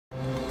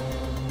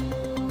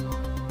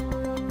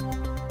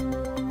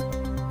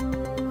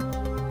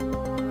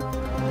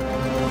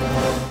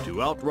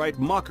outright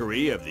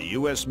mockery of the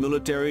U.S.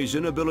 military's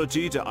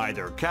inability to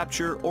either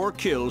capture or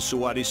kill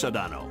Suadi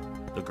Sadano.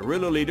 The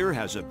guerrilla leader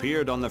has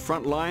appeared on the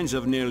front lines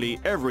of nearly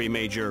every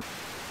major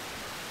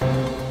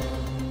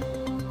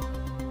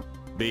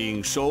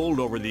being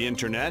sold over the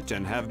internet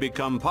and have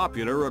become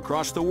popular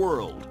across the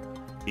world.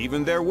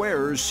 Even their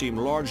wearers seem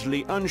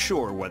largely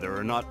unsure whether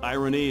or not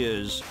irony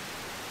is...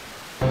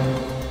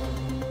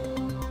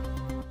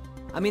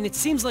 I mean, it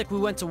seems like we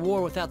went to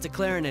war without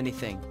declaring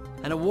anything,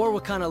 and a war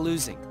we're kinda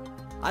losing.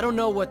 I don't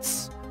know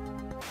what's...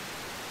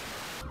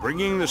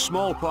 bringing the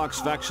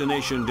smallpox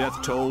vaccination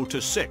death toll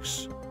to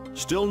 6.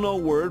 Still no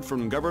word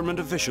from government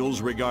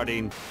officials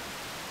regarding...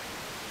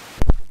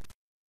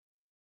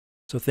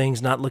 So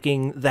things not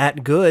looking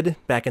that good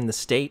back in the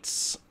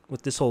States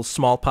with this whole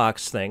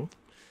smallpox thing.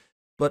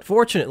 But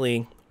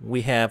fortunately,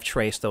 we have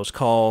traced those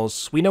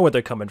calls. We know where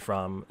they're coming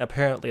from.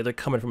 Apparently, they're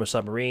coming from a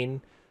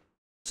submarine.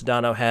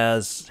 Sadano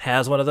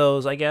has one of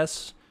those, I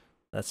guess.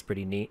 That's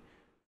pretty neat.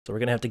 So we're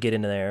gonna have to get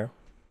into there.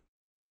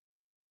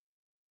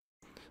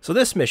 So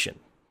this mission,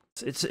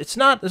 there's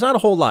not a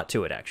whole lot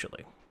to it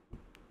actually.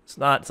 It's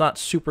not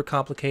super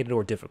complicated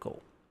or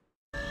difficult.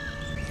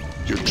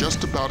 You're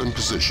just about in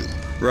position.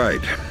 Right.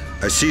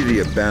 I see the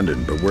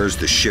abandoned, but where's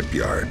the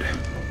shipyard?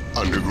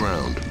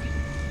 Underground.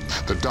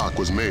 The dock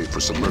was made for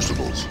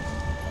submersibles.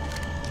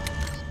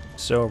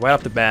 So right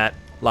off the bat,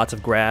 lots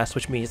of grass,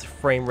 which means the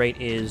frame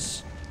rate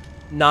is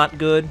not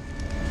good.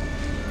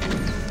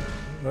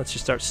 Let's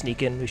just start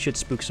sneaking. We should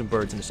spook some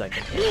birds in a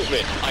second.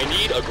 Movement. I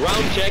need a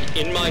ground check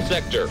in my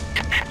sector.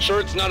 Sure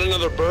it's not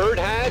another bird,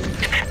 Hag?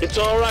 It's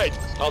all right.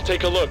 I'll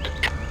take a look.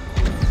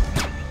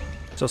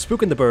 So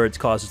spooking the birds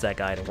causes that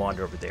guy to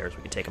wander over there, so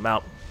we can take him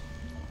out.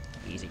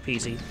 Easy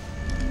peasy.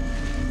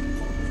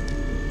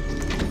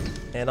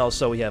 And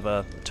also we have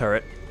a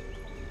turret.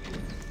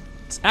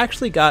 It's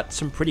actually got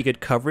some pretty good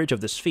coverage of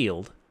this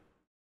field.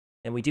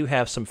 And we do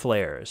have some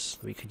flares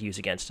we could use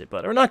against it,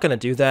 but we're not going to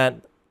do that.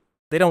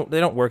 They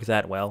don't work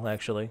that well,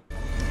 actually.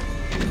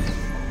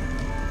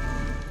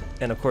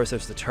 And of course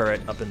there's the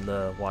turret up in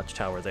the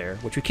watchtower there,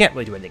 which we can't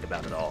really do anything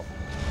about at all.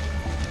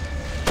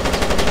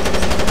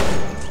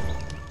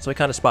 So he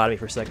kind of spotted me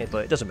for a second,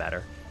 but it doesn't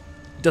matter.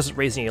 It doesn't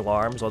raise any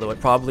alarms, although it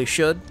probably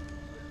should.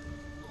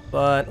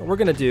 But what we're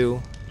going to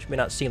do, which may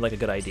not seem like a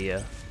good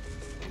idea,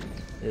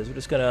 is we're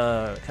just going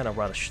to kind of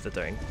rush the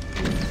thing.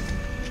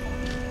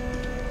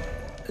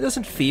 It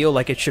doesn't feel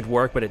like it should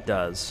work, but it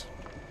does.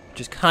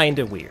 Which is kind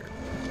of weird.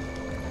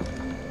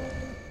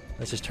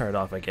 Let's just turn it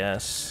off, I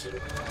guess.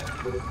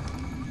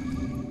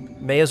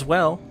 May as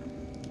well.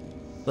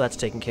 Well, that's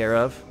taken care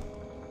of.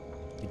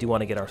 We do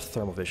want to get our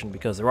thermal vision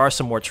because there are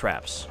some more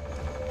traps.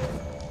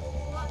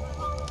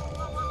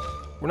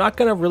 We're not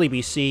going to really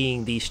be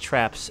seeing these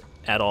traps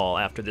at all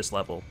after this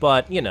level,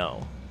 but, you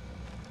know,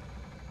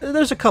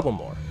 there's a couple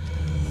more.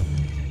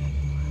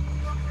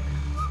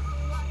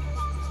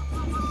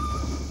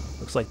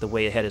 Looks like the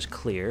way ahead is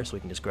clear, so we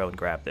can just go and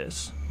grab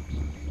this.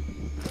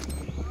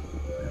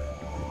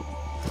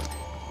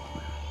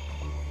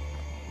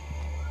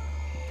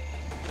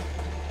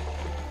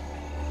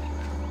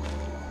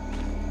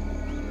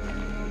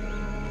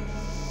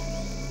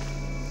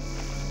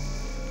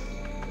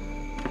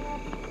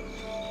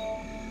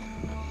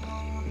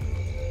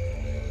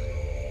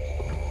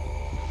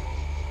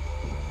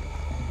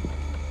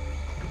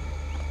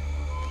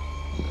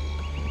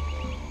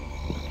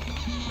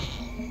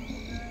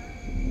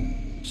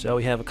 So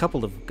we have a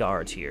couple of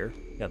guards here.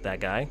 Got that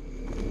guy.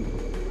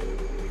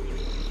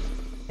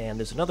 And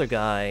there's another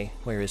guy.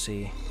 Where is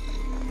he?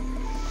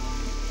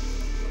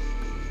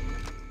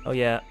 Oh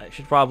yeah, I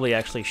should probably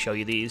actually show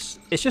you these.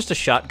 It's just a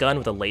shotgun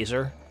with a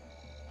laser.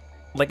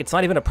 Like, it's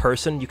not even a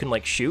person you can,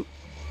 like, shoot.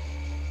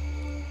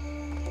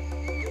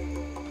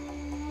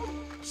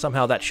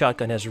 Somehow that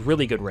shotgun has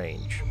really good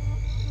range.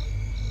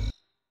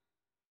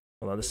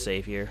 Hold on, let's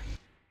save here.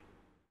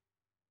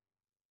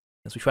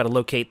 As we try to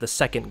locate the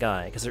second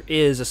guy, because there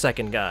is a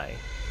second guy.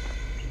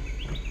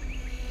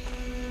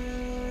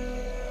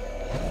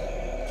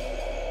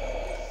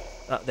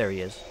 Ah, there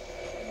he is.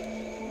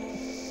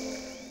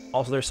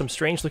 Also, there's some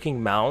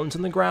strange-looking mounds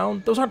in the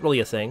ground. Those aren't really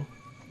a thing.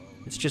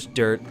 It's just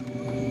dirt.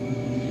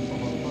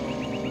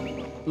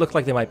 Look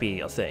like they might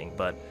be a thing,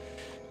 but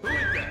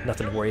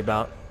nothing to worry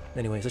about.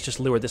 Anyways, let's just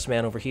lure this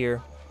man over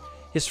here.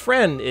 His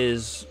friend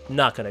is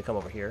not going to come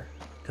over here,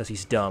 because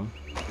he's dumb.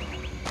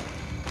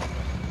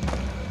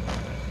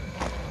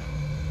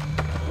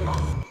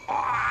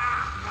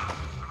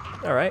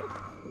 Alright.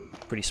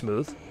 Pretty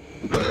smooth.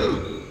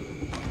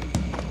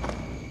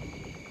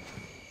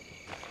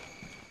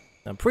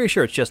 I'm pretty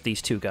sure it's just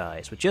these two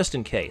guys, but just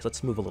in case,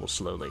 let's move a little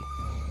slowly.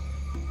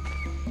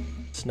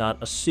 Let's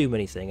not assume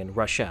anything and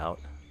rush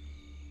out.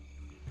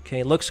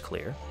 Okay, looks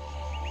clear.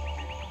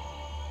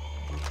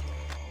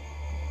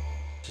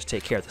 Just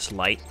take care of this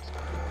light.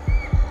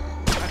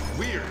 That's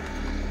weird.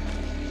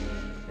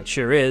 It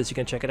sure is. You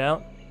can check it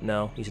out?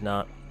 No, he's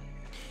not.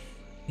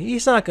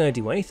 He's not going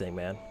to do anything,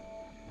 man.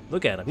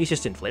 Look at him. He's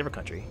just in flavor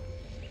country.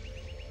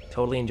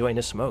 Totally enjoying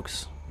his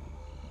smokes.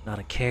 Not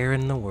a care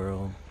in the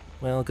world.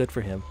 Well, good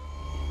for him.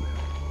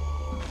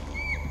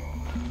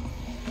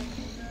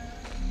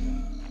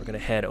 We're gonna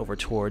head over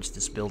towards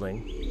this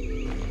building.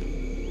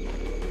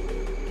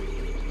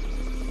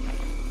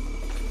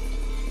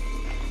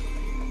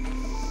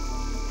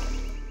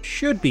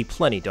 Should be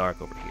plenty dark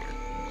over here.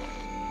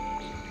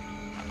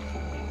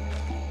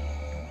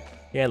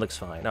 Yeah, it looks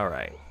fine.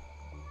 Alright.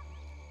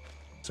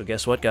 So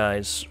guess what,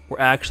 guys? We're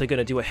actually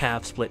gonna do a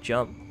half split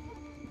jump.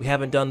 We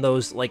haven't done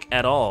those, like,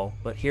 at all,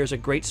 but here's a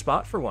great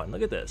spot for one.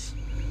 Look at this.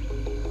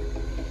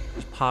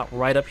 Just pop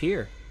right up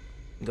here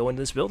and go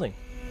into this building.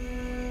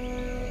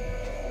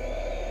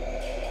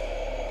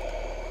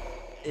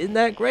 Isn't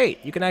that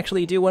great? You can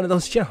actually do one of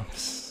those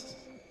jumps.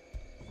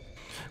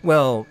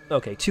 Well,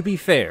 okay, to be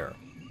fair,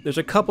 there's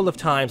a couple of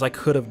times I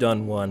could have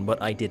done one,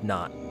 but I did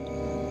not. I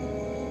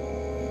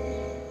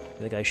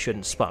think I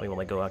shouldn't spot me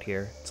when I go out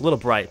here. It's a little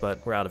bright,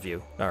 but we're out of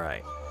view.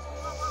 Alright.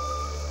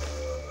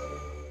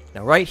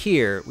 Now right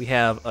here, we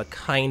have a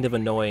kind of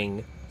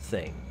annoying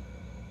thing.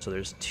 So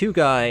there's two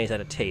guys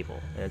at a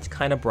table, and it's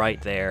kind of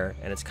bright there,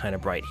 and it's kind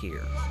of bright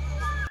here.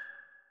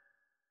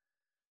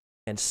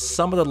 And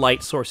some of the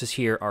light sources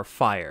here are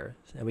fire,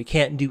 and we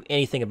can't do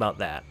anything about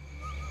that.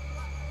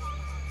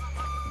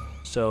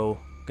 So,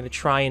 I'm going to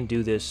try and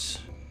do this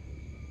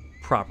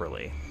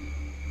properly.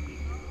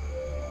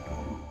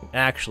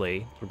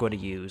 Actually, we're going to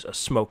use a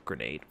smoke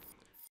grenade,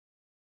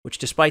 which,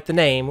 despite the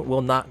name,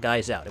 will knock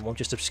guys out. It won't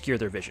just obscure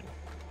their vision.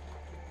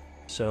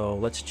 So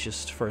let's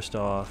just first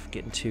off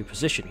get into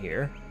position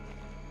here,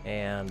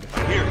 and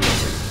here.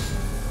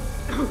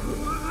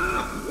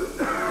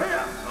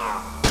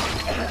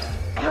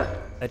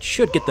 That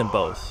should get them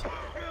both.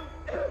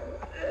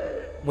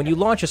 When you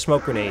launch a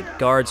smoke grenade,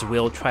 guards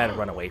will try to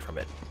run away from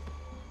it.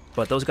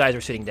 But those guys are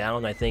sitting down,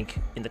 and I think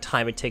in the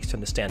time it takes them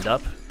to stand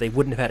up, they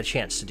wouldn't have had a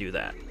chance to do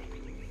that.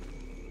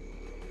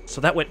 So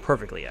that went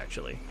perfectly,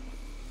 actually,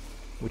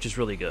 which is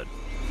really good.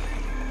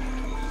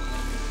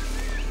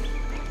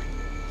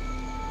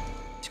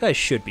 These guys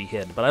should be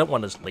hidden, but I don't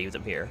want to just leave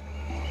them here.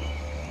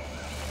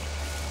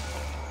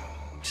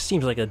 It just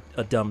seems like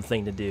a dumb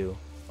thing to do,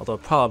 although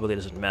it probably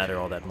doesn't matter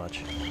all that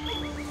much.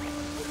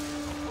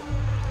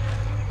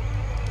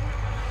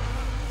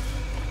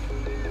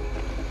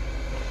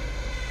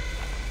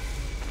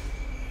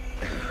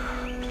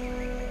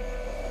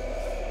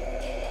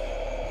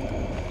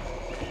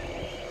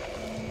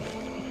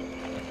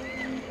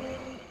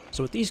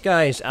 So with these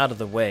guys out of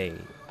the way,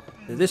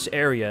 this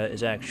area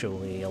is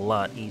actually a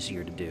lot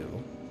easier to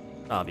do,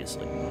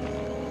 obviously.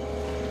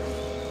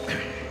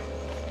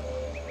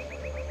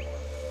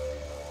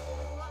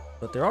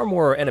 But there are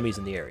more enemies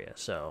in the area,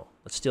 so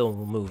let's still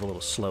move a little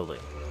slowly.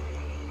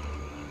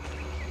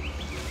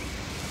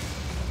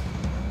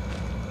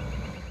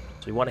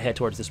 So we want to head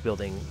towards this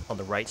building on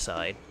the right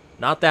side.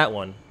 Not that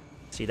one.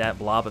 See that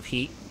blob of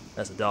heat?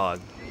 That's a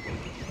dog.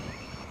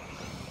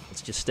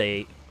 Let's just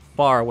stay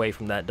far away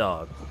from that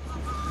dog.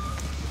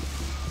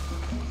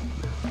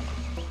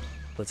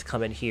 Let's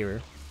come in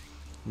here.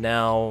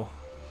 Now,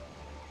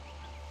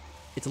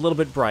 it's a little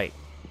bit bright,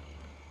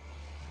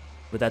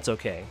 but that's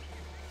okay.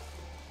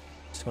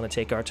 Just want to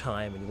take our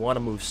time, and you want to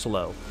move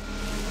slow.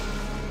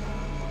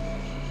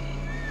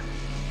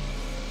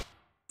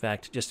 In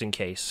fact, just in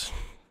case.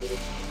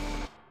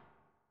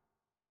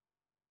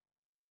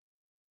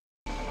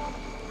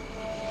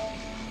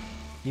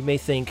 You may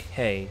think,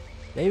 hey,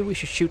 maybe we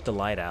should shoot the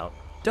light out.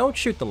 Don't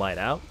shoot the light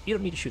out. You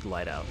don't need to shoot the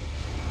light out.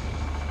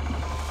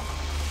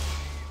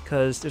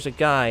 Because there's a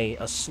guy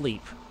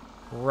asleep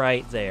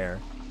right there.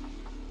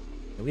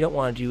 And we don't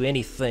want to do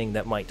anything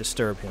that might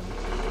disturb him.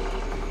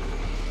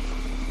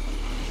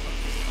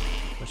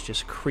 Let's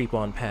just creep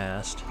on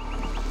past.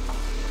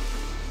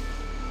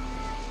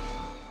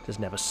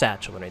 Doesn't have a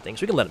satchel or anything,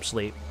 so we can let him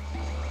sleep.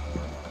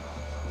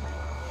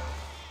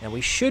 And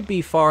we should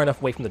be far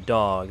enough away from the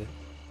dog,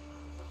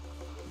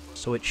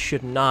 so it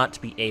should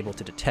not be able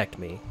to detect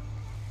me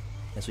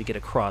as we get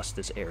across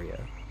this area.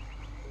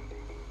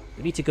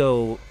 We need to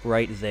go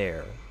right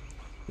there.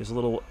 There's a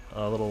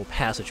little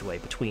passageway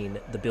between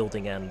the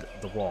building and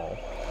the wall.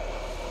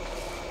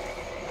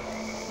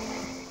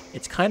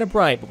 It's kind of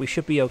bright, but we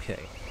should be okay.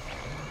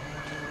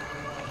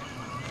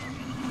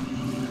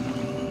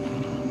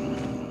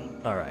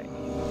 Alright.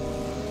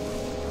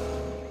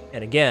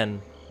 And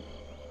again,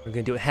 we're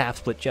going to do a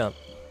half-split jump.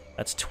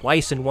 That's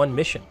twice in one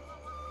mission.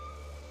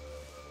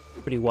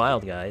 Pretty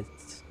wild, guys.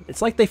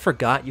 It's like they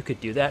forgot you could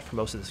do that for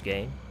most of this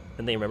game.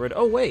 And they remembered,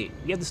 oh wait,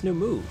 we have this new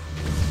move.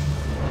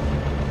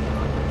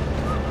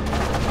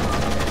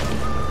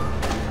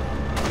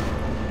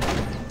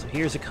 So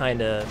here's a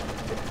kind of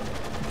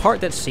part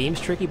that seems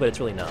tricky, but it's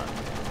really not.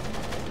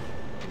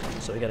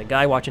 So we got a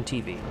guy watching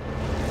TV.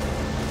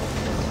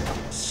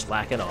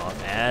 Slacking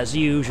off, as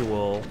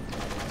usual.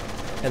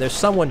 And there's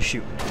someone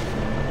shooting.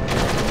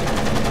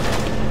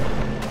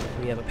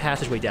 We have a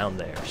passageway down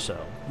there, so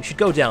we should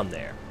go down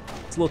there.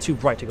 It's a little too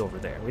bright to go over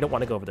there. We don't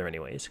want to go over there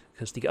anyways,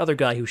 because the other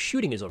guy who's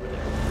shooting is over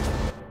there.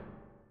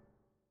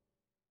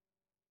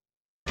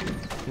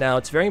 Now,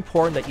 it's very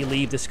important that you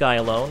leave this guy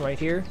alone right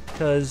here,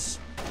 because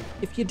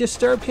if you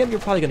disturb him, you're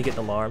probably going to get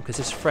an alarm, because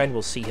his friend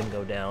will see him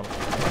go down.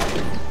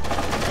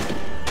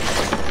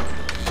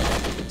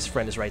 His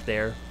friend is right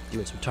there,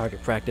 doing some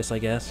target practice, I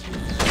guess.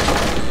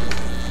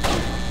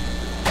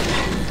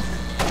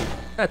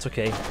 That's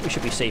okay. We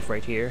should be safe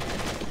right here.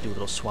 Do a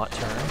little SWAT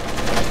turn.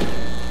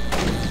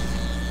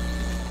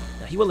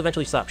 Now, he will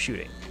eventually stop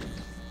shooting.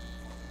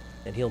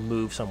 And he'll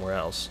move somewhere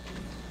else.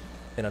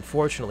 And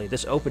unfortunately,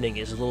 this opening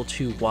is a little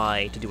too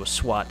wide to do a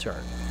SWAT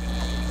turn.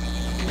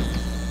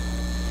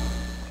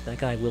 That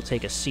guy will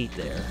take a seat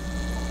there.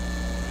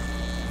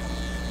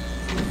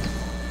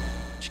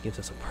 Which gives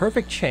us a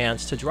perfect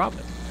chance to drop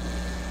him.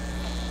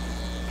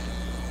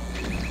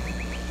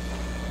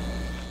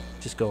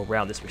 Just go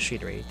around this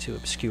machinery to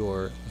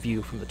obscure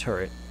view from the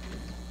turret.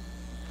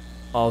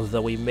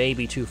 Although we may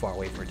be too far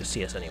away for it to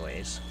see us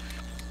anyways.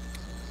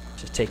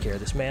 Just take care of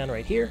this man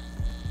right here.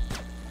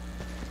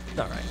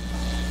 Alright.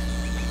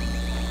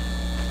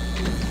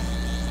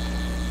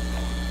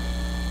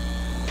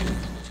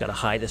 Just gotta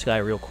hide this guy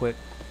real quick.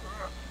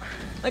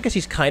 I guess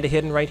he's kinda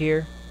hidden right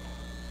here.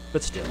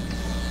 But still.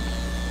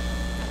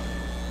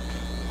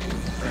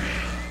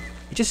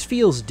 It just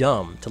feels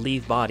dumb to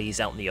leave bodies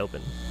out in the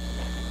open.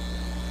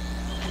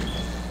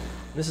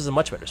 This is a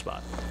much better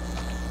spot.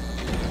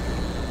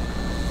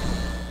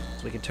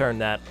 So we can turn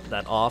that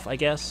off, I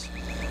guess.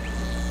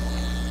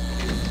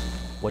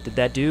 What did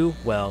that do?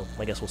 Well,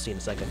 I guess we'll see in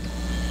a second.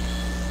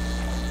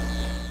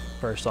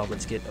 First off,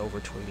 let's get over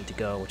to where we need to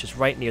go, which is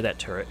right near that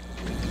turret.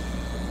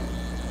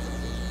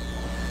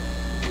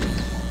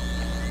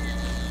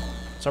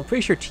 So I'm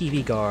pretty sure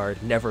TV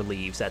Guard never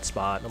leaves that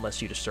spot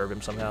unless you disturb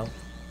him somehow,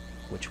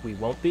 which we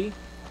won't be.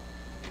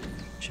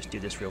 Let's just do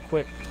this real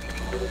quick.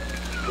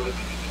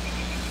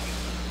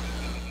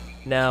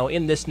 Now,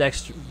 in this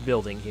next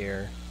building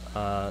here,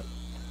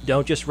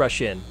 don't just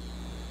rush in.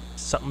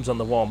 Something's on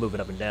the wall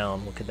moving up and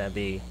down. What could that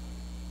be?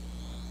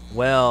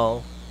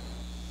 Well,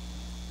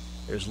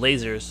 there's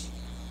lasers.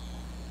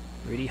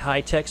 Pretty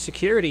high-tech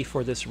security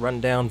for this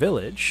rundown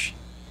village.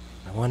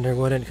 I wonder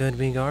what it could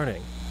be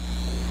guarding.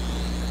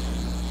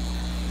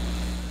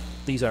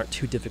 These aren't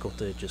too difficult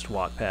to just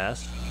walk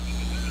past.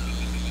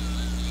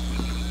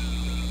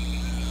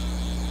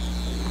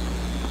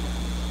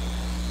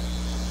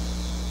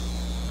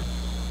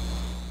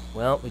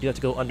 Well, we do have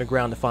to go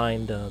underground to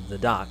find the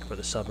dock for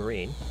the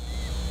submarine.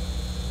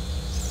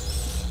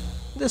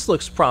 This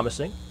looks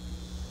promising.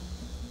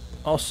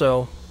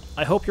 Also,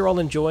 I hope you're all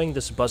enjoying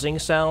this buzzing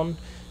sound,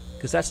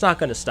 because that's not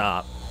going to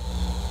stop.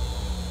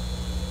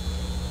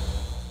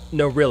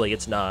 No, really,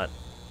 it's not.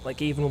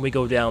 Like, even when we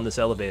go down this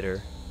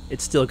elevator,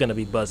 it's still going to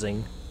be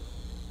buzzing.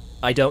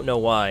 I don't know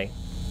why.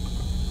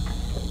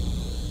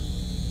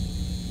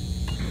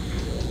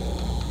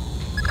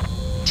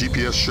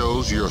 GPS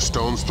shows you're a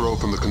stone's throw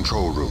from the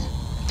control room.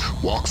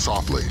 Walk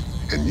softly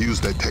and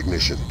use that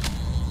technician.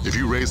 If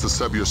you raise the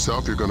sub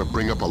yourself, you're going to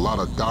bring up a lot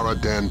of Dara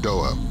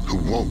Dandoa who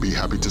won't be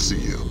happy to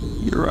see you.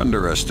 You're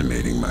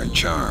underestimating my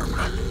charm.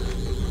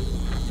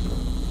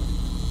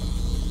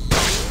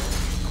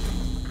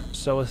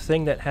 So a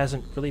thing that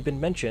hasn't really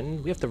been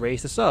mentioned, we have to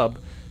raise the sub,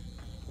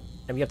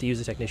 and we have to use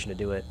the technician to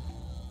do it.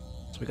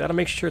 So we gotta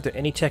make sure that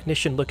any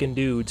technician-looking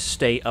dudes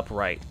stay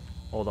upright.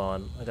 Hold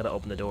on, I gotta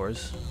open the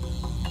doors.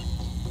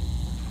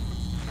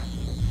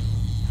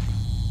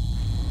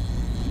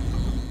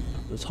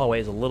 This hallway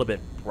is a little bit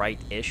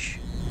bright-ish.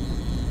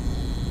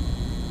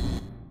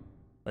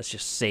 Let's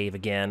just save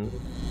again.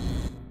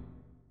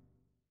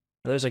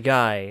 There's a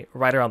guy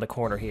right around the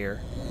corner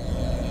here.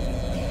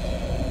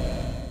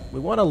 We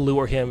want to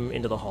lure him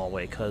into the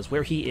hallway, because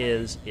where he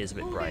is a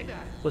bit bright.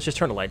 Let's just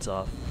turn the lights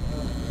off.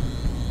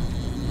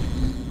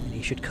 And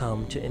he should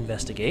come to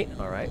investigate.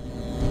 Alright.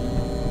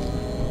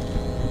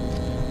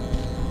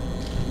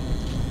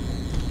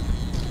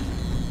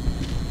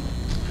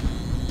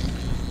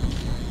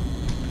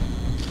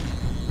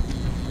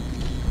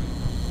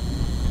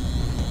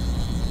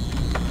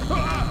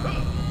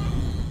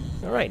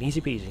 Alright,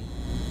 easy peasy.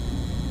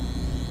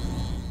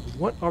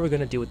 What are we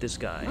going to do with this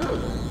guy?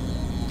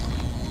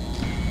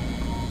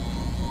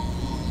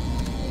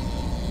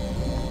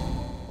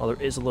 Well, there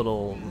is a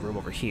little room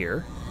over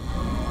here.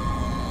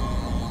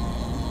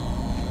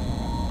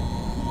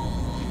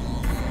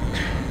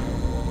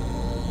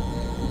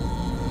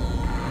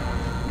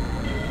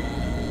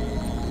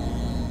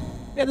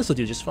 Yeah, this will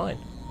do just fine.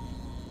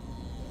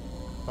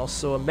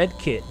 Also a med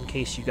kit in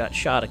case you got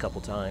shot a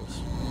couple times.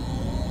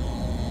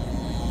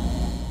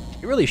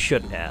 You really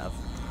shouldn't have.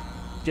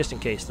 Just in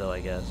case, though, I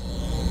guess.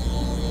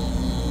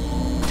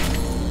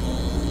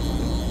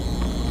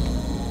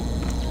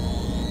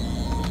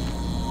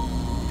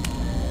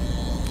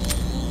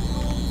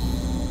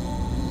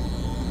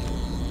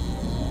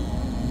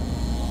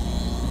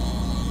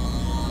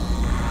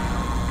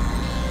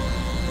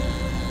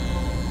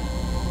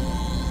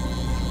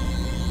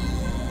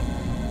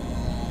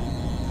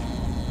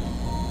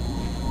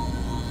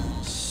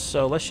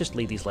 So let's just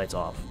leave these lights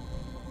off.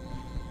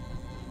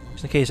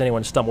 Just in case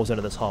anyone stumbles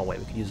into this hallway,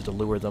 we can use it to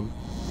lure them.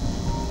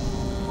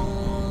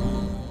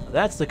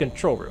 That's the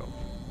control room.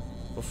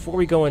 Before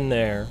we go in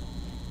there,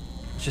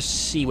 let's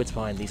just see what's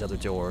behind these other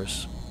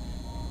doors.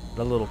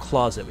 Another little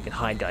closet we can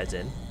hide guys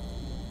in.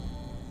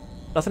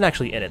 Nothing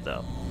actually in it,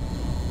 though.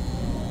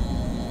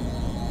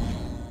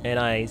 And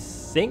I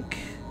think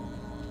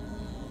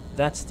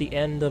that's the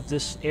end of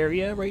this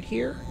area right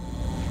here.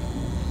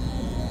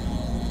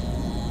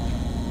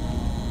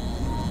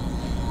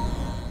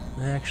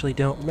 I actually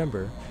don't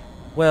remember.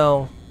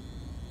 Well,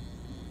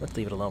 let's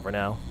leave it alone for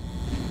now.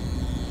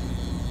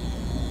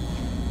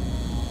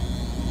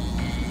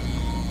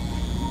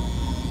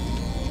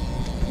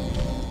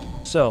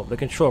 So, the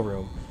control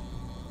room.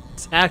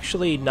 It's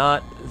actually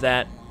not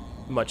that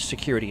much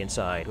security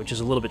inside, which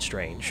is a little bit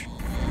strange.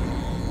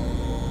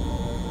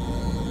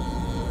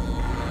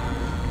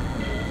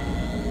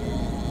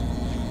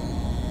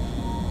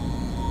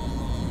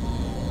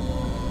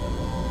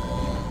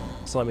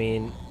 So, I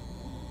mean,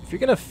 if you're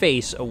gonna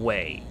face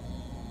away,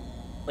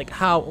 like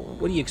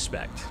what do you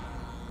expect?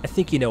 I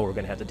think you know what we're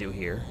gonna have to do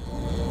here.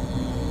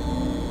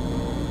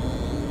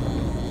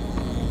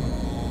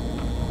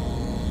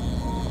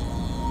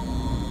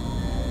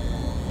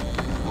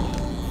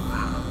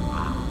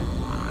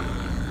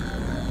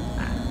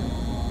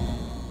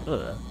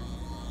 Ugh.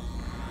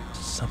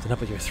 Something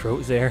up with your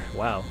throat there?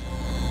 Wow.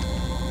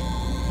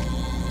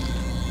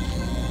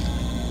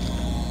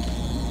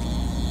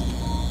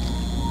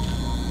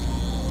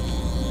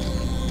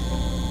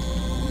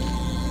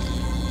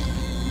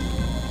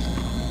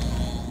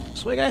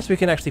 So I guess we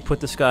can actually put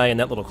this guy in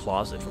that little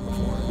closet from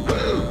before.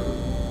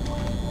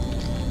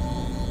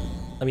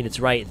 I mean, it's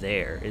right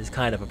there. It's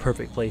kind of a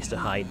perfect place to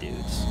hide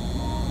dudes.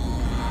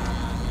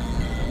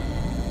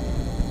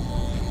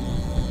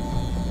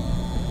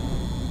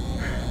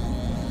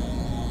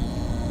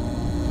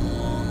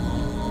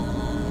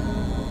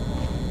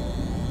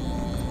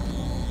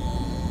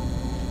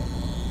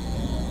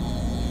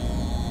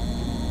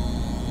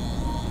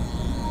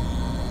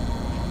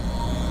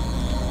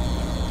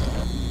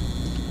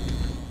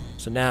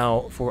 So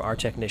now, for our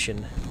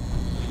technician.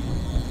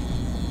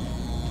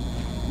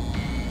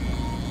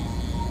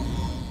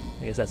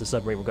 I guess that's the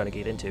submarine we're going to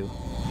get into.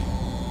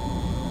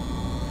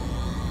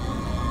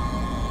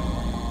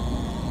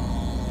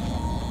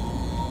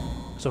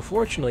 So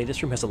fortunately,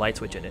 this room has a light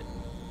switch in it.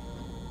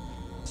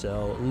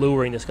 So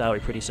luring this guy will be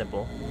pretty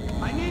simple.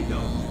 I need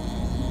those.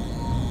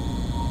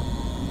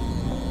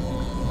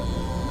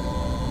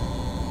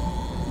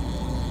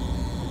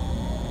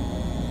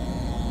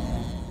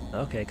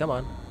 Okay, come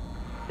on.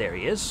 There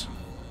he is.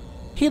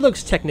 He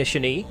looks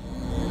technician-y.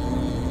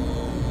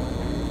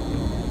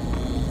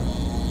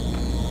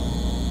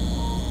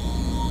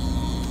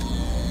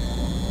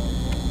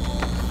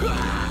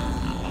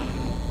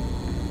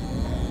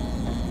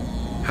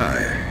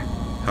 Hi.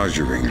 How's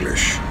your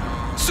English?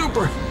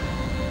 Super.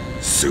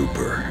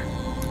 Super.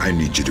 I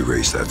need you to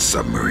raise that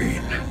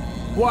submarine.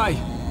 Why?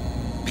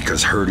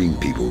 Because hurting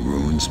people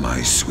ruins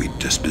my sweet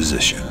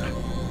disposition.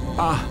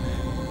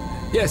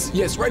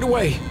 Yes, right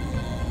away.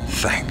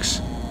 Thanks.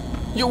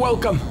 You're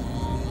welcome.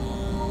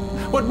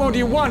 What more do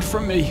you want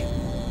from me?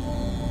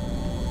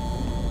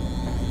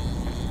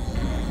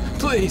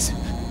 Please,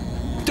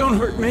 don't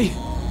hurt me.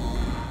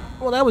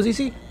 Well, that was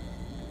easy.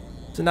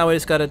 So now we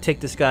just gotta take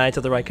this guy to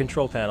the right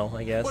control panel,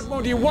 I guess. What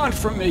more do you want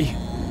from me?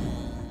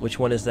 Which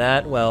one is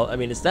that? Well, I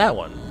mean, it's that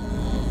one.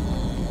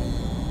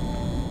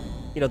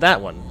 You know, that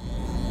one.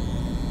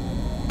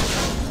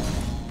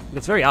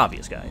 It's very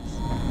obvious, guys.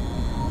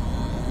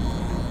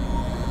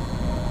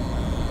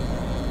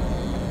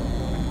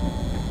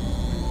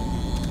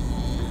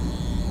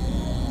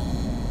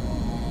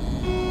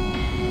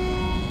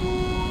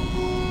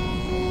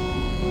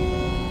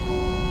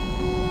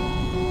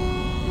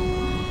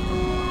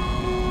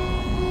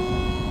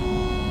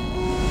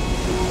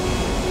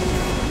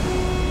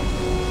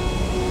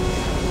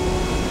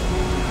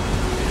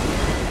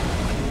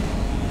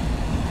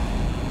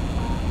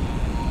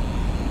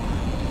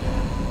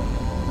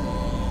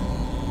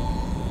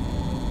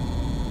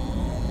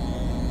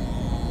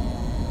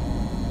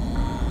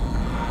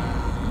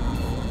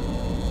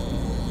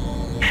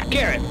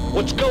 Garrett,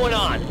 what's going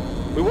on?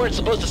 We weren't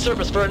supposed to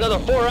surface for another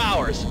 4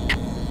 hours.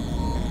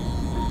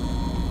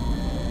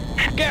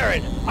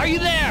 Garrett, are you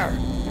there?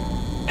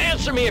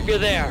 Answer me if you're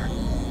there.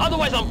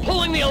 Otherwise, I'm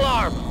pulling the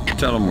alarm.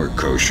 Tell him we're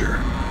kosher.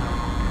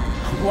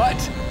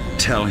 What?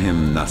 Tell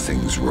him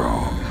nothing's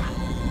wrong.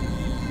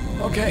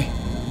 Okay.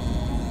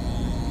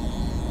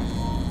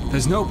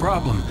 There's no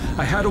problem.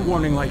 I had a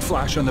warning light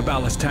flash on the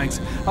ballast tanks.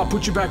 I'll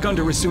put you back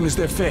under as soon as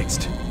they're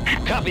fixed.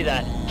 Copy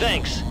that.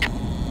 Thanks.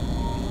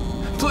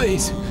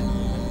 Please,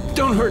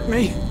 don't hurt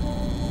me.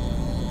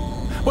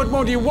 What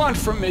more do you want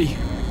from me?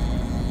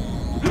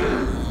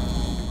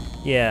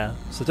 Yeah,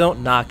 so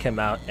don't knock him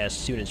out as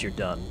soon as you're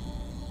done.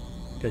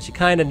 Because you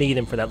kind of need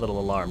him for that little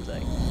alarm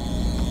thing.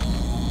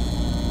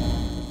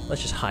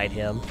 Let's just hide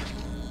him.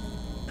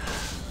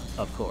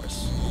 Of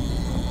course.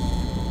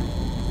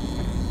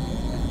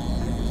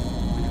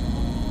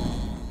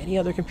 Any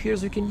other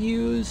computers we can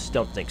use?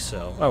 Don't think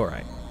so.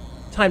 Alright.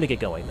 Time to get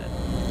going then.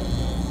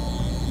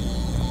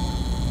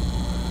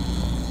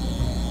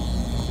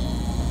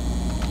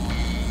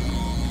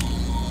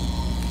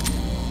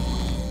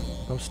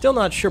 I'm still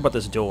not sure about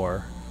this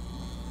door.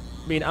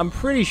 I mean, I'm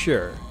pretty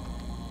sure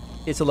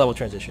it's a level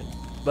transition,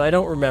 but I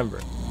don't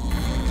remember.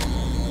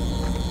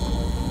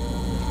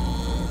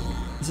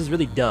 is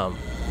really dumb.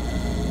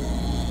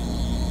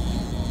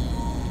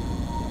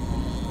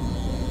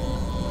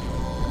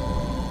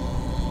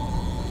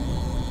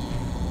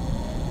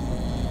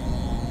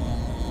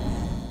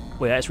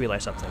 Wait, I just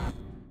realized something.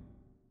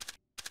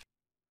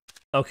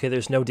 Okay,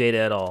 there's no data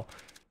at all.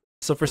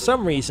 So for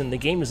some reason, the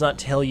game does not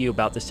tell you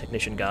about this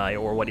technician guy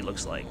or what he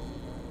looks like.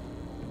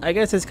 I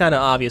guess it's kind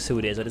of obvious who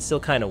it is, but it's still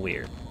kind of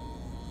weird.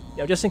 You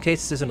know, just in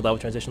case this isn't a level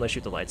transition, let's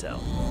shoot the lights out.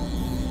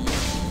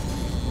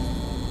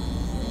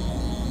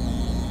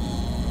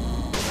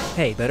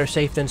 Hey, better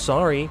safe than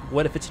sorry.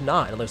 What if it's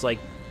not? And there's like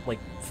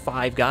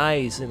 5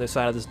 guys on the other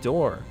side of this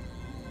door.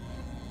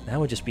 That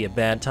would just be a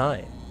bad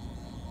time.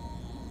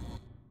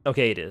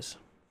 Okay, it is.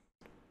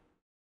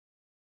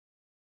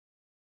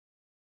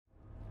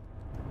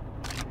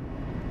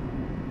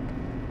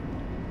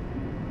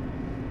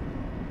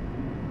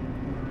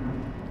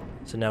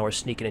 So now we're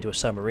sneaking into a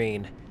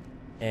submarine,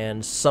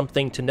 and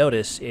something to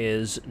notice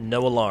is no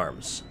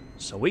alarms.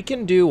 So we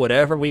can do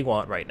whatever we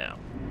want right now.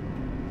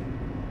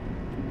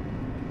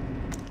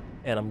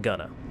 And I'm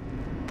gonna.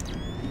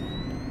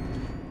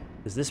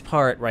 Because this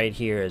part right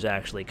here is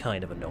actually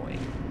kind of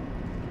annoying.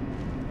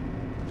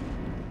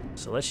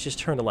 So let's just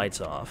turn the lights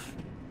off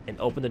and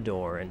open the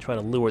door and try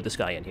to lure this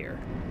guy in here.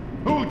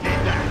 Who did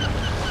that?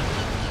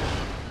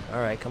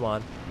 Alright, come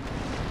on.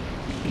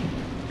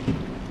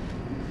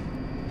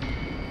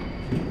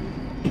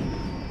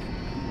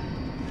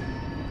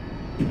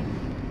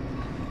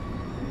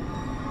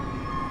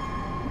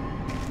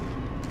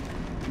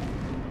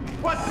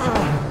 What?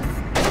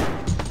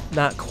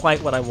 Not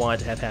quite what I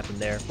wanted to have happen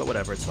there, but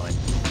whatever, it's fine.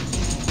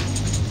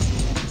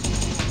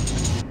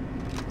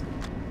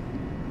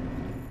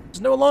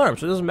 There's no alarm,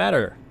 so it doesn't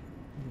matter.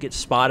 Get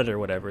spotted or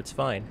whatever, it's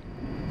fine.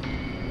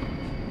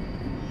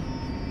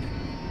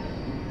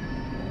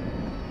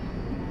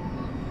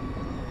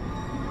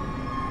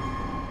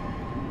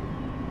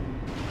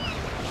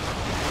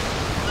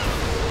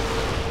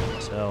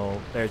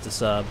 So, there's the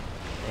sub,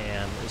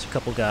 and there's a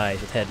couple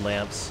guys with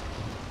headlamps.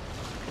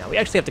 Now, we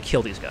actually have to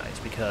kill these guys,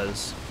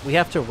 because we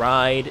have to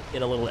ride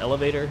in a little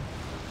elevator,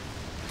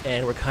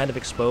 and we're kind of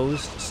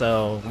exposed,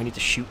 so we need to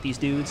shoot these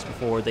dudes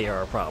before they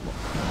are a problem.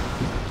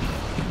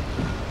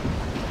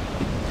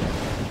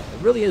 There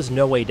really is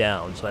no way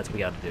down, so that's what we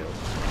gotta do.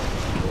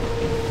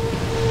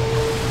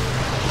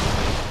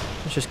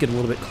 Let's just get a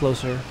little bit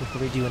closer before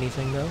we do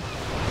anything, though.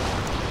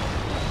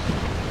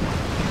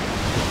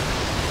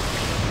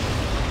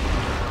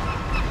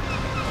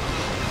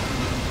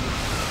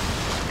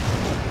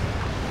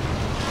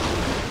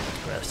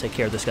 Let's take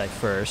care of this guy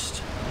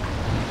first.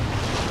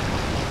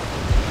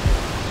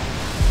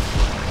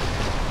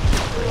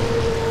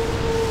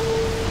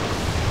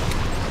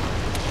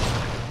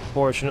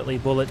 Fortunately,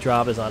 bullet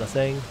drop is not a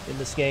thing in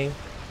this game.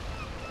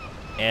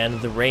 And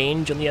the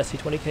range on the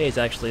SC-20K is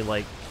actually,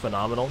 like,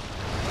 phenomenal.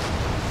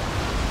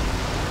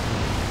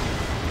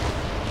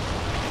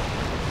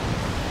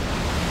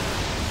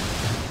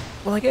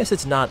 Well, I guess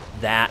it's not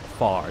that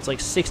far. It's like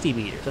 60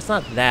 meters. That's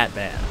not that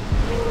bad.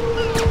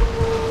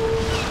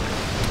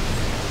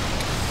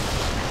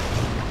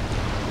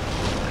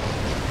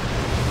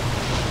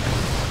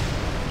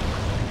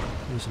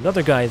 There's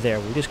another guy there.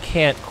 We just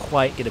can't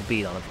quite get a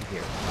beat on him from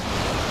here.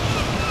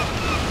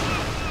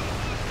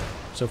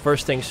 So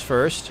first things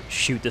first,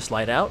 shoot this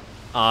light out,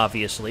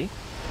 obviously.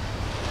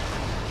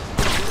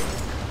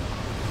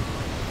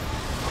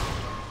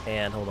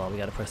 And hold on, we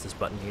gotta press this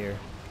button here.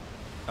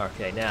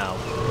 Okay, now.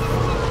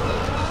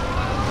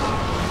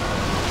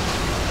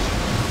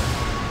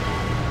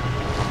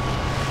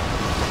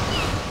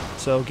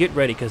 So get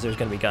ready, because there's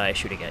gonna be guys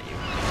shooting at you.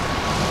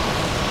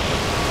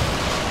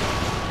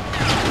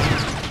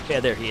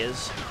 Yeah, there he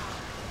is.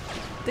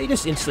 They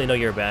just instantly know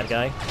you're a bad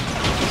guy.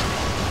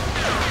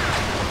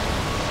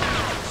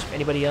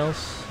 Anybody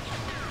else?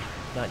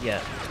 Not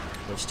yet.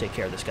 Let's take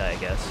care of this guy, I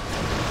guess.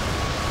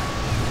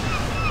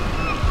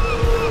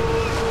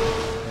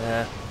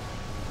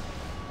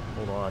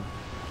 Hold on.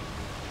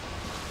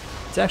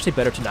 It's actually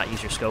better to not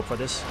use your scope for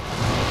this.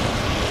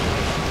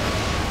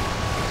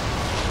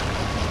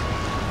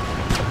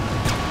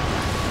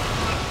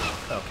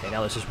 Okay, now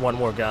there's just one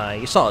more guy.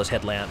 You saw his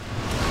headlamp.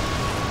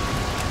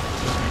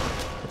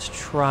 Let's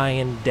try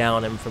and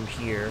down him from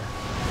here.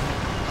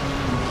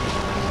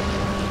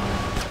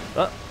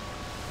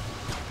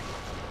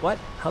 What?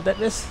 How'd that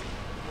miss?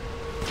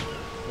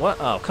 What?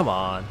 Oh, come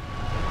on.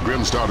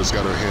 Grimm's daughter's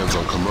got her hands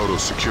on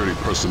Komodo's security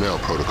personnel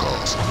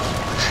protocols.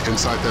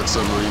 Inside that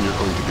submarine, you're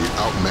going to be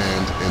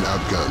outmanned and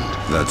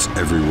outgunned. That's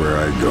everywhere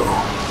I go.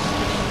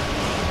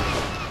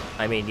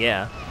 I mean,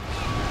 yeah.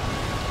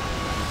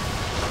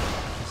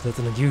 There's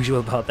nothing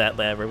unusual about that,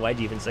 Lambert. Why'd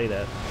you even say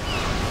that?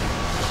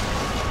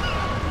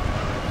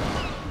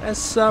 That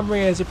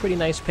submarine has a pretty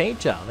nice paint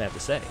job, I have to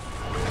say.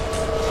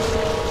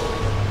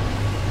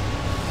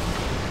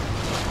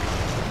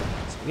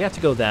 So we have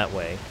to go that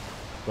way,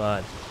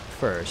 but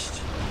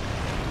first,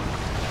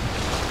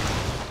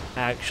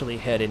 actually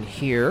head in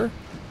here.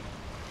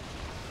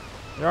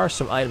 There are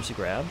some items to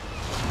grab.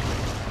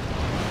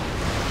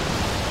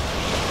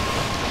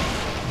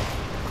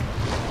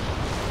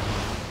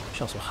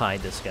 should also hide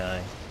this guy.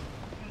 Yeah,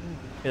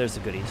 there's the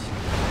goodies.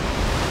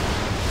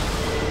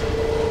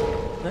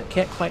 I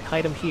can't quite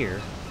hide him here.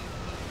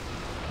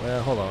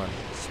 Well, hold on.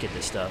 Let's get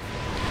this stuff.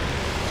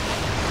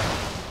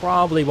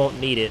 Probably won't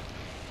need it,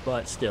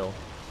 but still.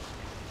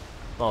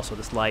 Also,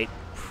 this light,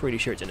 pretty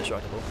sure it's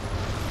indestructible.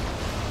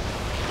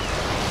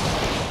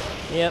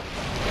 Yep.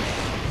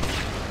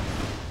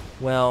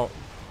 Well,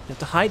 you have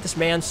to hide this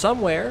man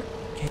somewhere.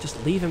 Can't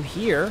just leave him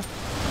here.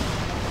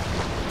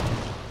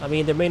 I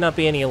mean, there may not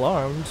be any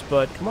alarms,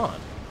 but come on.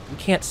 We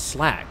can't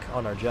slack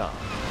on our job.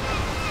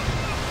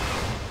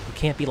 We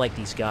can't be like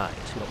these guys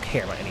who don't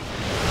care about anything.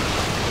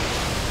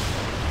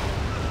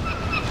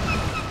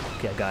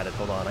 Okay, I got it.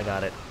 Hold on, I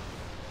got it.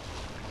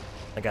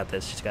 I got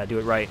this. Just gotta do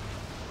it right.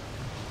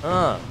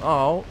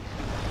 Oh.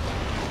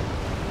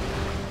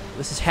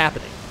 This is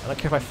happening. I don't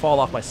care if I fall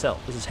off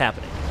myself. This is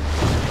happening.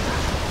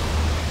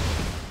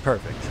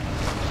 Perfect.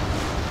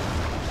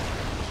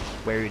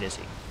 Where is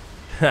he?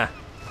 Ha!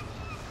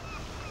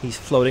 He's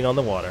floating on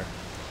the water.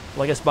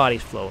 Well, I guess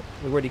bodies float.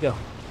 Where'd he go?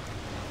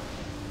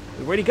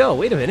 Where'd he go?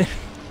 Wait a minute.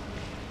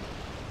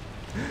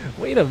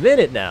 Wait a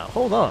minute now.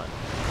 Hold on.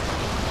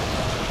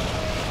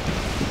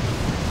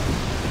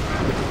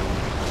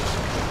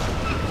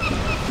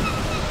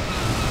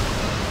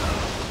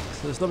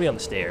 So there's nobody on the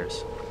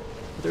stairs.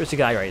 But there's a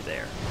guy right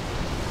there.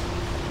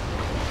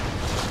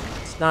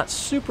 It's not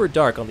super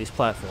dark on these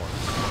platforms.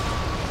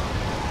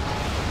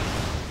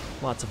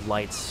 Lots of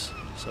lights,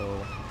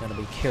 so gotta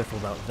be careful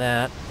about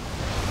that.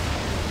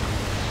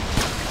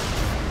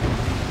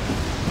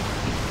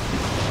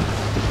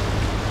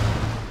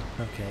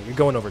 Okay, you're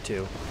going over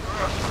too.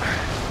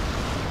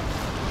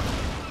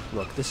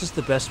 Look, this is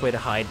the best way to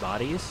hide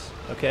bodies,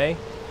 okay?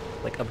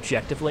 Like,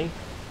 objectively.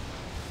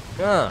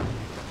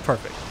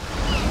 Perfect.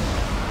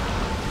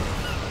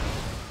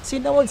 See,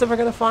 no one's ever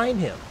gonna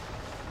find him.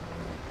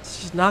 It's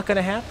just not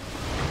gonna happen.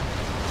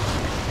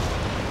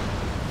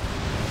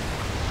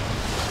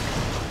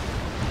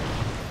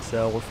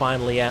 So we're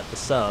finally at the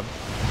sub.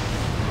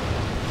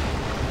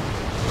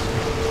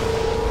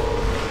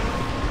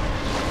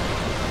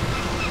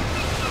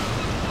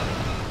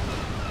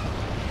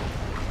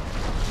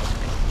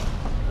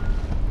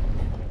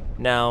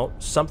 Now,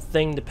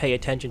 something to pay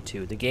attention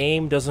to. The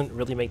game doesn't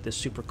really make this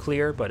super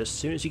clear, but as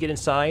soon as you get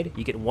inside,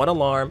 you get one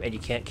alarm and you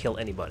can't kill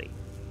anybody.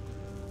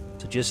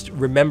 So just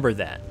remember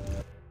that.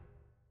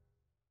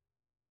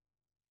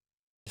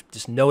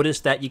 Just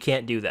notice that you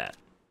can't do that.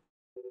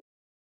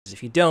 Because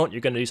if you don't,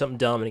 you're going to do something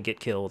dumb and get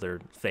killed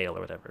or fail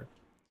or whatever.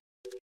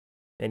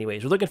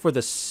 Anyways, we're looking for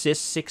the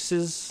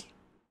cis-6s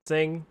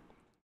thing.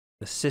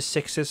 The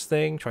cis-6s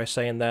thing. Try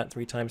saying that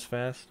 3 times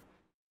fast.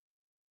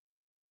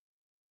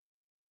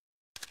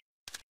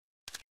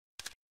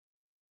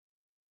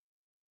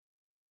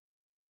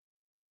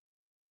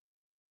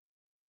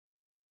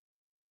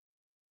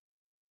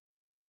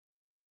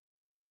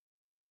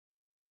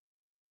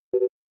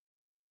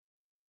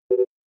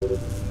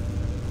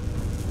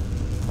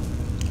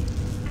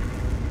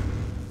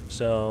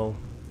 So,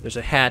 there's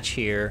a hatch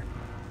here.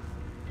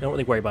 Don't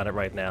really worry about it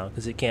right now,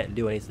 because it can't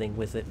do anything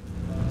with it.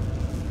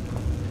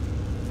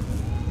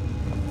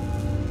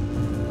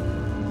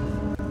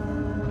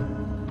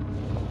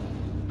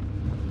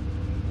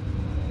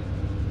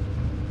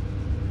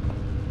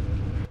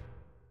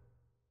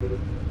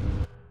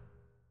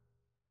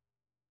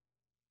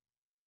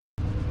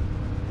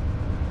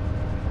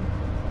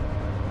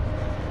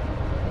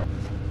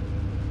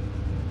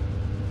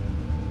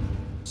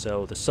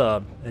 So, the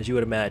sub, as you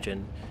would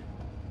imagine,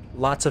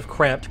 lots of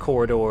cramped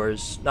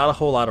corridors, not a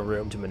whole lot of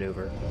room to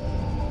maneuver.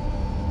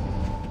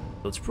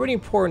 So it's pretty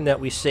important that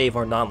we save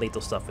our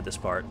non-lethal stuff for this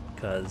part,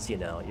 because, you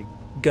know, you're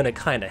gonna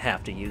kinda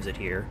have to use it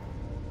here.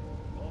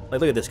 Like,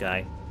 look at this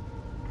guy.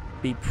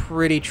 Be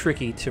pretty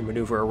tricky to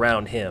maneuver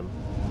around him.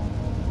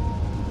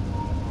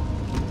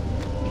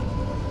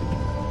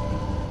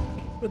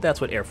 But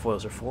that's what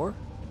airfoils are for.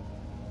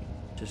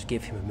 Just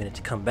give him a minute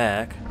to come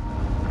back.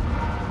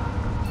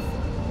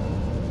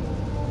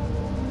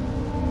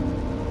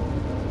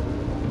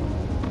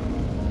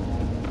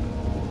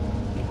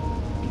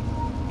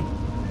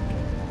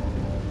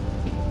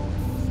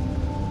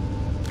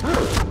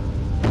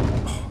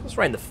 It's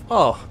right in the...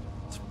 Oh,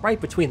 it's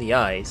right between the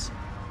eyes.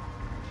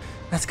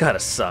 That's gotta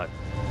suck.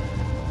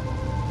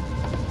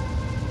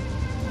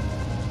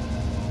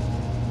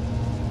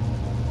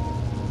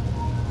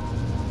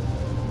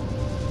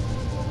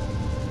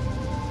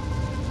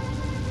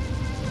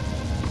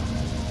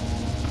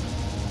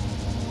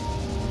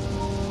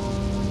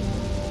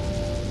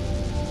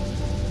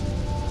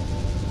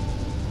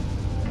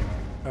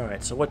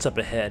 Alright, so what's up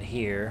ahead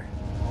here?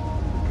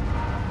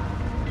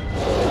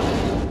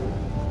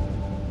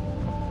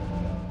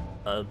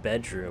 A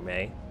bedroom,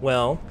 eh?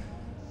 Well,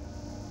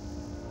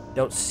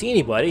 don't see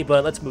anybody,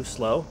 but let's move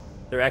slow.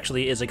 There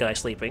actually is a guy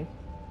sleeping.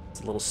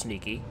 It's a little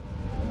sneaky.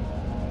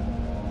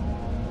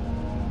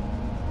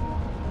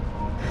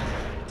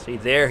 See,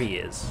 there he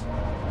is.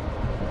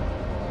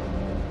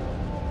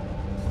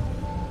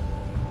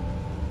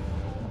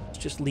 Let's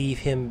just leave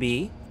him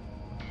be.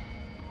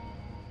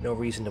 No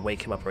reason to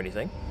wake him up or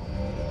anything.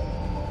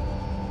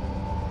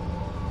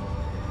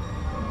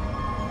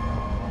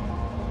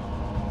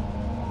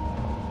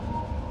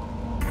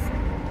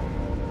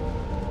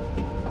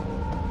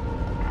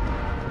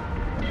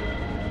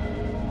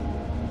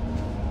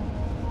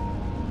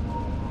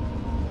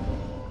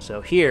 So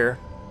here,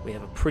 we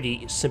have a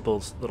pretty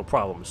simple little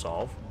problem to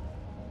solve.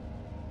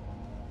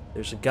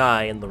 There's a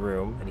guy in the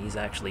room, and he's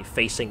actually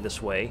facing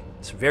this way.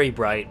 It's very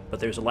bright, but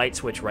there's a light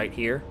switch right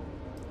here.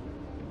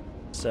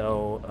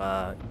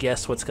 So,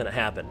 guess what's gonna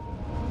happen?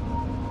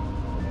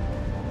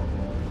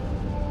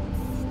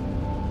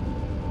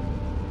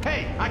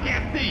 Hey, I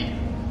can't see!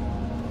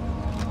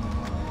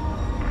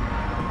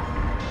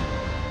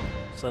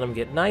 So let him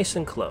get nice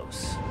and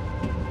close.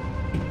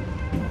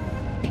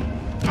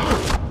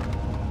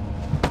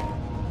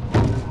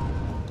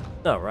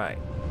 Alright.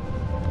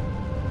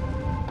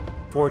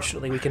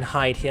 Fortunately, we can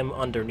hide him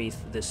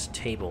underneath this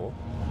table.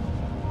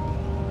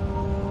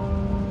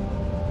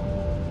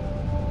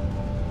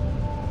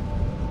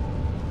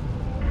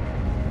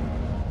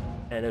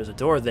 And there's a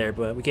door there,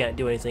 but we can't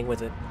do anything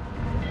with it.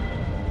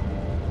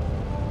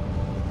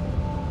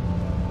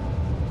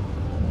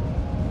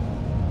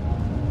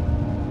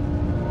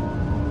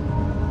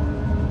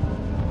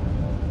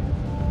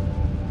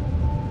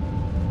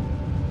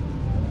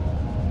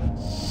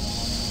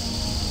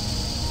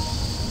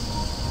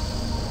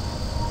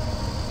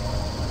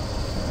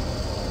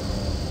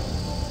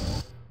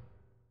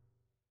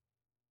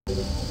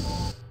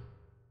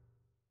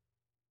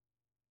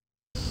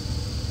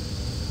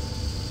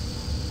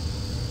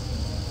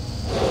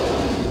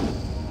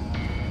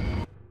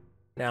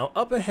 Now,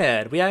 up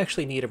ahead, we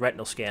actually need a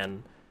retinal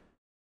scan.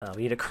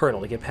 We need a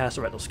kernel to get past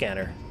the retinal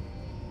scanner.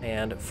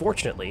 And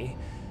fortunately,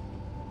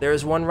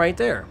 there's one right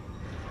there.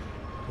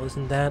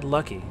 Wasn't that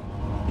lucky?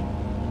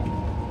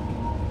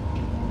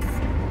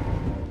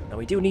 Now,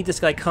 we do need this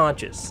guy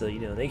conscious, so,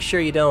 make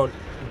sure you don't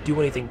do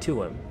anything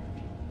to him.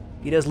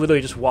 He does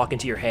literally just walk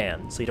into your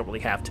hand, so you don't really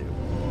have to.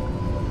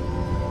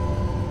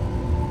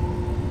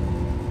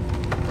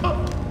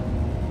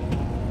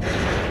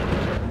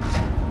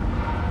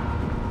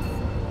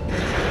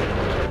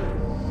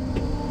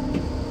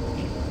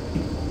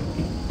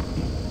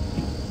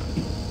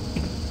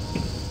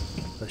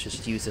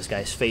 Just use this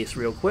guy's face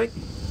real quick.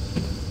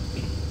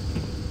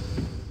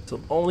 So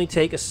it'll only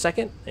take a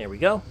second. There we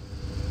go.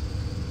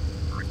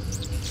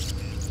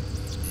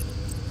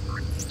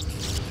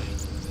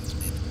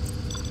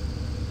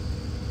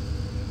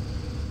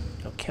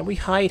 Now, can we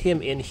hide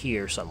him in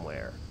here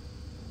somewhere?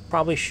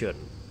 Probably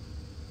shouldn't.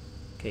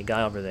 Okay,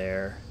 guy over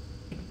there.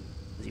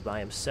 Is he by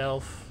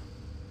himself?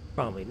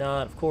 Probably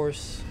not, of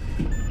course.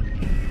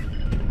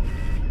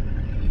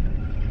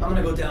 I'm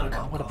gonna go down a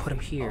cup. I want to put him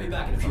here. I'll be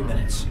back in a few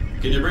minutes.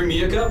 Can you bring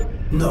me a cup?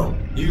 No.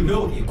 You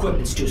know the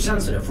equipment's too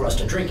sensitive for us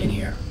to drink in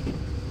here.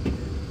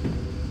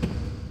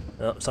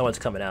 Oh, someone's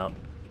coming out.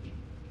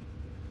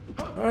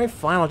 Alright,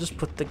 fine. I'll just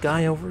put the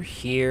guy over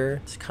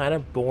here. It's kind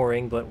of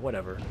boring, but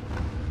whatever.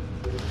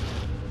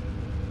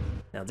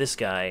 Now this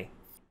guy...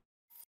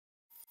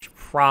 should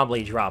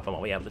probably drop him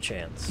while we have the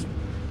chance.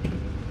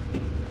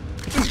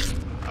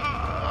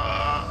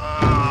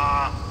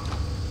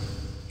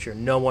 Sure,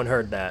 no one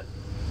heard that.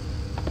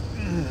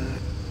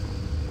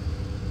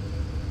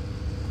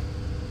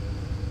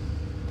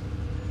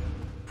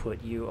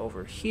 Put you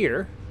over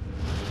here.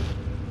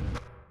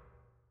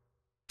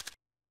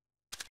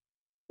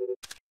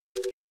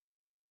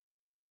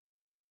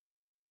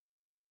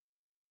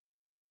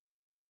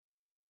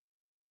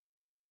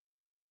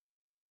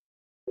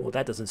 Well,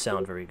 that doesn't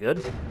sound very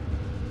good.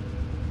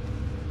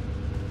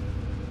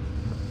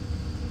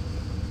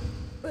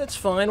 But it's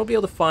fine. We'll be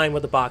able to find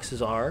where the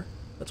boxes are.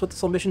 That's what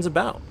this whole mission's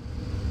about.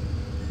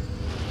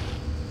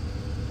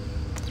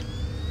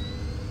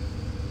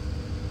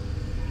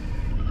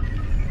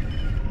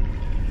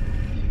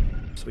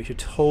 So we should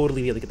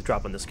totally be able to get the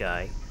drop on this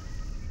guy.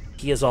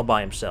 He is all by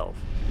himself.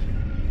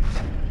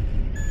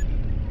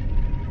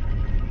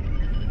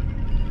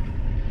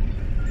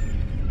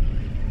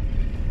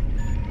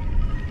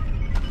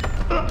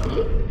 Can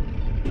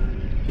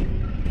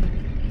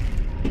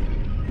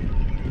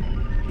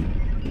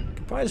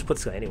probably just put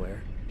this guy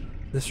anywhere.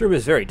 This room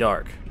is very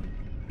dark.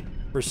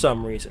 For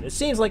some reason. It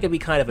seems like it'd be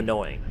kind of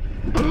annoying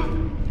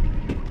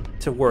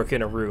to work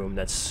in a room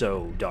that's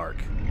so dark.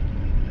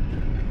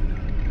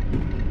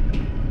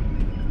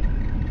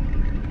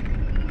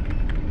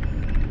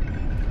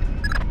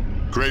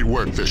 Great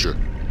work, Fisher.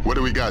 What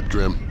do we got,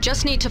 Grim?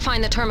 Just need to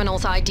find the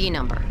terminal's ID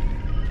number.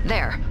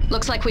 There.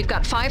 Looks like we've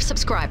got 5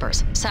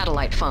 subscribers.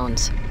 Satellite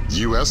phones.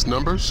 U.S.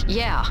 numbers?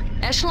 Yeah.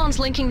 Echelon's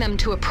linking them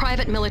to a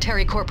private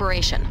military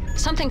corporation.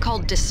 Something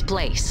called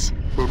Displace.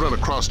 We'll run a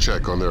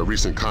cross-check on their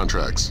recent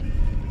contracts.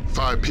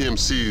 5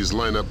 PMCs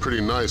line up pretty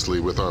nicely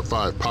with our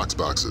 5 pox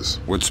boxes.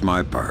 What's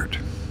my part?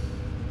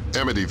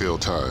 Amityville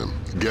time.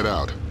 Get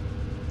out.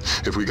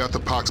 If we got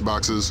the pox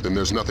boxes, then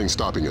there's nothing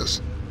stopping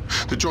us.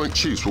 The Joint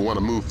Chiefs will want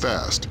to move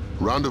fast.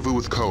 Rendezvous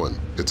with Cohen.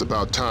 It's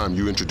about time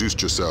you introduced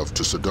yourself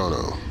to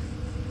Sedano.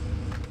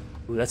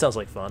 Ooh, that sounds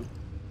like fun.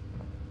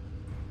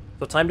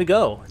 So time to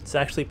go. It's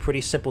actually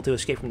pretty simple to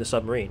escape from the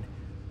submarine.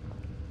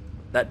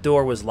 That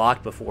door was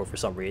locked before for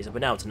some reason,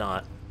 but now it's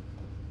not.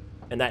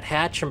 And that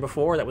hatch from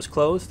before that was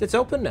closed, it's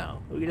open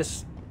now. We can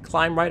just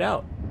climb right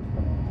out.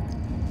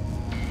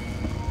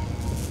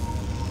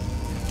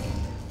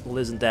 Well,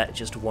 isn't that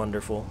just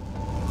wonderful?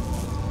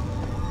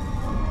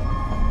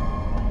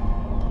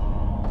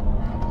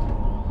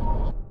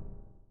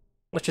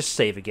 let's just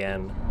save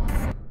again.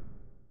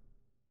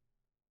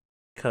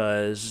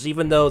 Because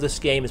even though this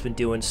game has been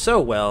doing so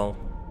well,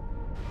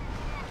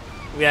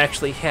 we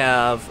actually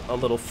have a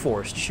little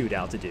forced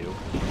shootout to do.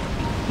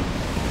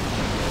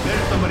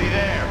 There's somebody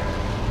there.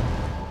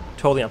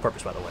 Totally on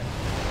purpose, by the way.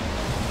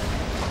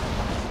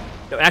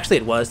 No, actually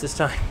it was this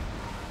time.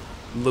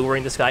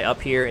 Luring this guy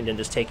up here and then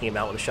just taking him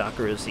out with a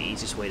shocker is the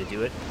easiest way to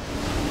do it.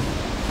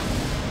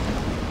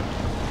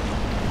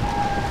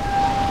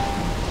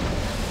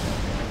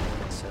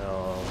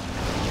 So...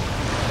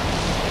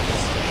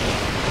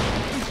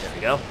 there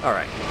we go.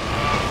 Alright.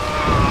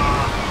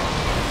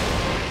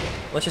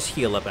 Let's just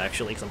heal up,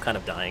 actually, because I'm kind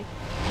of dying.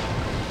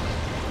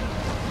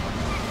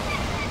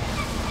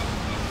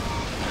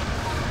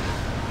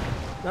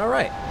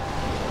 Alright.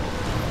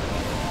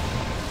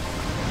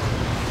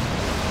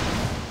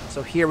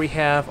 So here we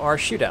have our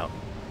shootout.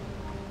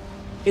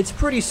 It's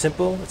pretty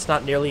simple. It's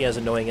not nearly as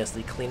annoying as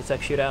the Clean Tech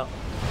shootout.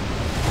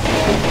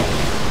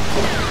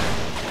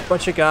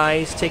 Bunch of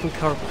guys taking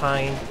cover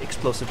behind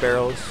explosive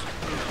barrels.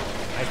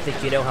 I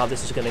think you know how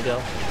this is gonna go.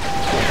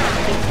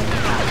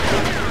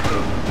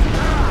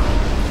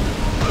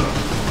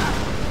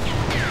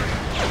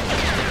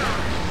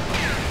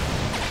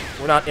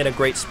 We're not in a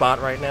great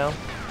spot right now.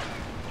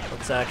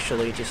 Let's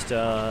actually just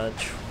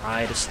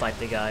try to snipe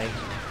the guy.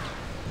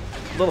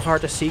 A little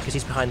hard to see because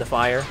he's behind the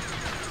fire.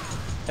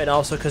 And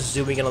also because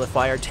zooming in on the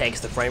fire tanks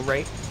the frame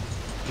rate.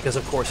 Because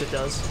of course it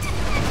does.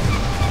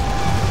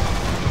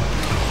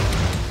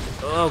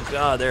 Oh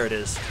god, there it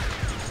is.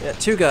 Yeah,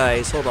 two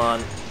guys, hold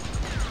on.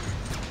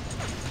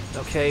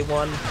 Okay,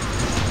 one.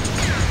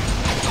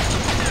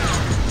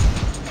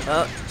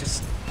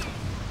 Just...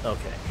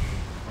 okay.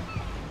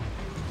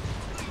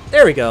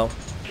 There we go.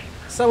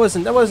 So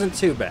that wasn't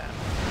too bad.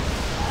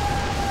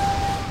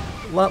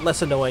 A lot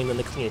less annoying than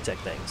the Clean Tech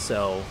thing,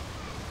 so...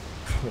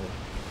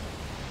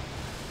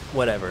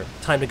 whatever.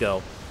 Time to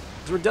go.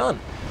 'Cause we're done.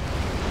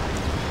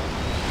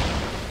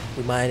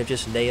 We might have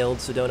just nailed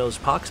Sidono's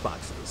pox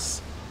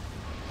boxes.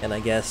 And I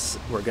guess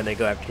we're gonna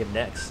go after him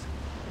next.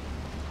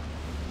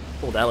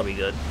 Well, that'll be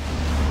good.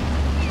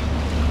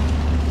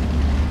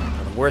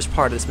 Now, the worst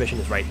part of this mission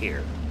is right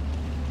here.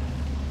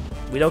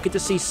 We don't get to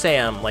see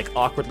Sam, like,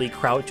 awkwardly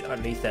crouch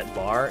underneath that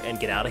bar and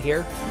get out of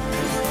here.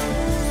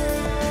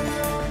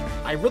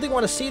 I really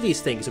want to see these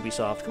things,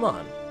 Ubisoft. Come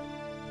on.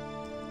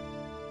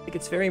 I think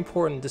it's very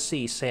important to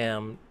see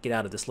Sam get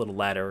out of this little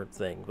ladder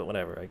thing, but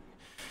whatever. I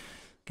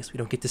guess we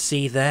don't get to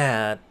see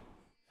that.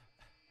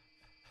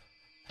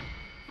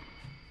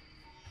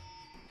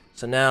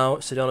 So now,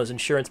 Sidono's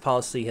insurance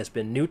policy has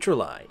been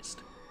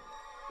neutralized.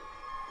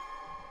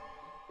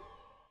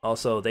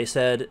 Also, they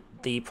said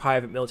the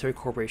private military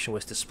corporation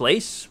was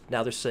displaced.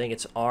 Now they're saying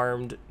it's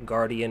Armed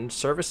Guardian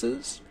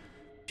Services,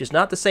 which is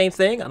not the same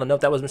thing. I don't know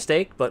if that was a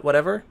mistake, but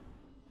whatever.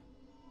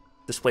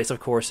 Displaced, of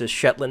course, is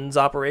Shetland's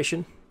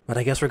operation. But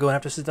I guess we're going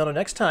after Sidono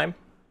next time.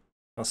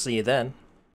 I'll see you then.